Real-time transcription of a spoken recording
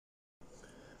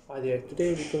Hi there,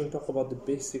 today we're going to talk about the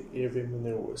basic airway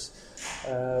maneuvers.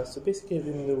 So basic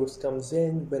airway maneuvers comes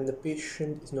in when the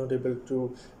patient is not able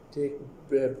to take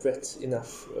breaths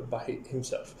enough by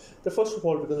himself. The first of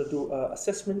all, we're going to do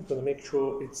assessment. We're going to make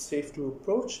sure it's safe to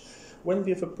approach. When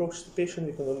we have approached the patient,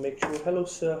 we're going to make sure, hello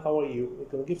sir, how are you? We're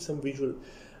going to give some visual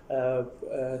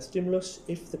stimulus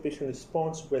if the patient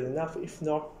responds well enough. If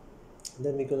not,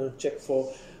 then we're going to check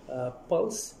for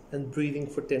pulse and breathing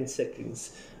for 10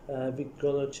 seconds. We're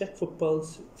going to check for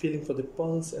pulse, feeling for the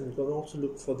pulse, and we're going to also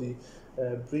look for the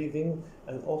breathing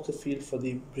and also feel for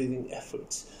the breathing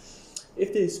efforts.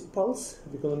 If there is pulse,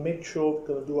 we're going to make sure we're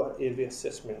going to do our airway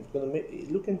assessment. We're going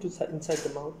to look inside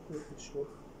the mouth, making sure.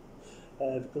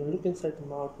 We're going to look inside the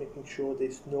mouth, making sure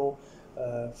there's no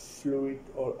fluid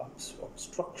or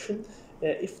obstruction.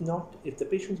 If not, if the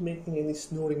patient's making any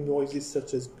snoring noises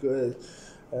such as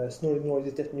snoring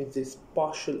noises, that means there's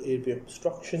partial airway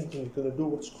obstruction. Then we're going to do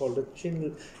what's called a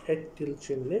head tilt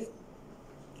chin lift,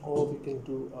 or we can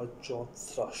do a jaw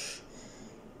thrush.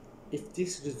 If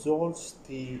this resolves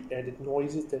the added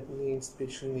noises, that means the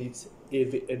patient needs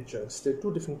airway adjuncts. There are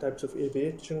two different types of airway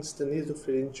adjuncts: the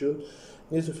nasopharyngeal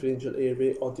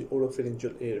airway or the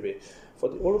oropharyngeal airway. For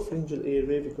the oropharyngeal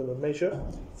airway, we're going to measure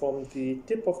from the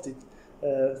tip of the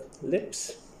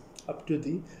lips up to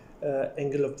the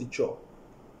angle of the jaw.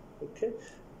 Okay,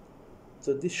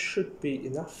 so this should be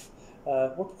enough.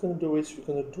 What we're going to do is we're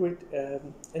going to do it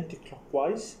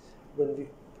anti-clockwise. When we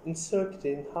insert it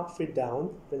in halfway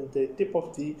down, when the tip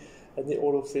of the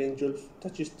oropharyngeal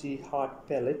touches the hard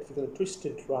palate, we're going to twist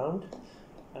it round,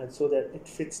 and so that it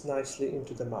fits nicely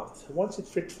into the mouth. Once it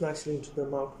fits nicely into the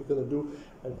mouth, we're going to do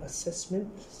an assessment.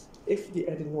 If the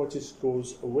added noises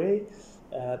goes away,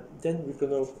 then we're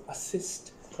going to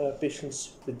assist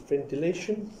patients with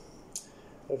ventilation.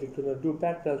 We're going to do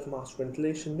back valve mask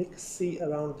ventilation, make a C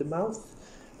around the mouth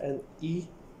and E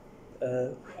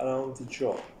around the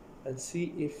jaw, and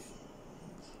see if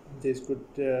there's good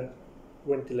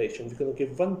ventilation. We're going to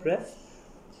give one breath,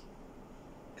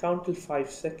 count till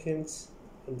 5 seconds,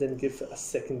 and then give a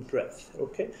second breath.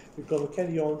 Okay, we're going to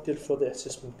carry on till further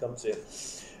assessment comes in.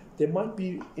 There might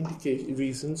be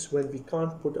reasons when we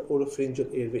can't put an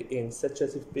oropharyngeal airway in, such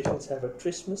as if patients have a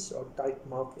trismus or tight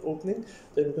mouth opening,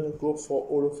 then we're going to go for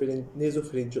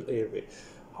nasopharyngeal airway.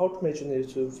 How to measure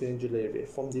nasopharyngeal airway?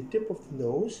 From the tip of the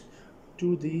nose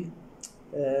to the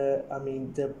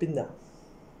pinna.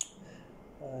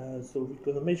 So we're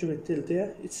going to measure it till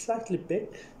there. It's slightly big.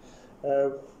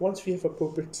 Once we have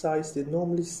appropriate size, they're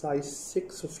normally size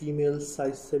 6 for females,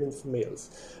 size 7 for males.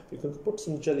 We're going to put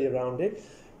some jelly around it,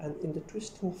 and in the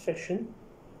twisting fashion,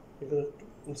 we're going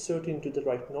to insert into the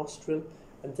right nostril,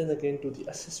 and then again do the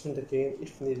assessment again.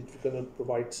 If needed, we're going to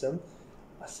provide some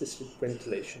assisted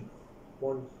ventilation.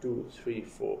 1, 2, 3,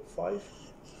 4, 5.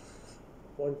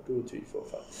 1, 2, 3, 4,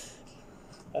 5.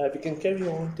 We can carry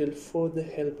on till further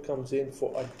help comes in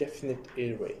for a definite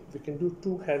airway. We can do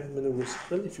 2 hand maneuvers as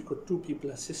well. If you've got 2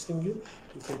 people assisting you,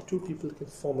 2 people can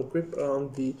form a grip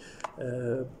around the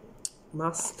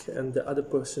mask, and the other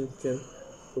person can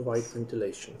provide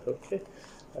ventilation. Okay.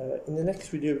 In the next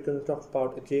video, we're going to talk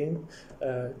about again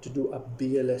to do a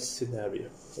BLS scenario.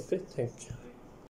 Okay, thank you.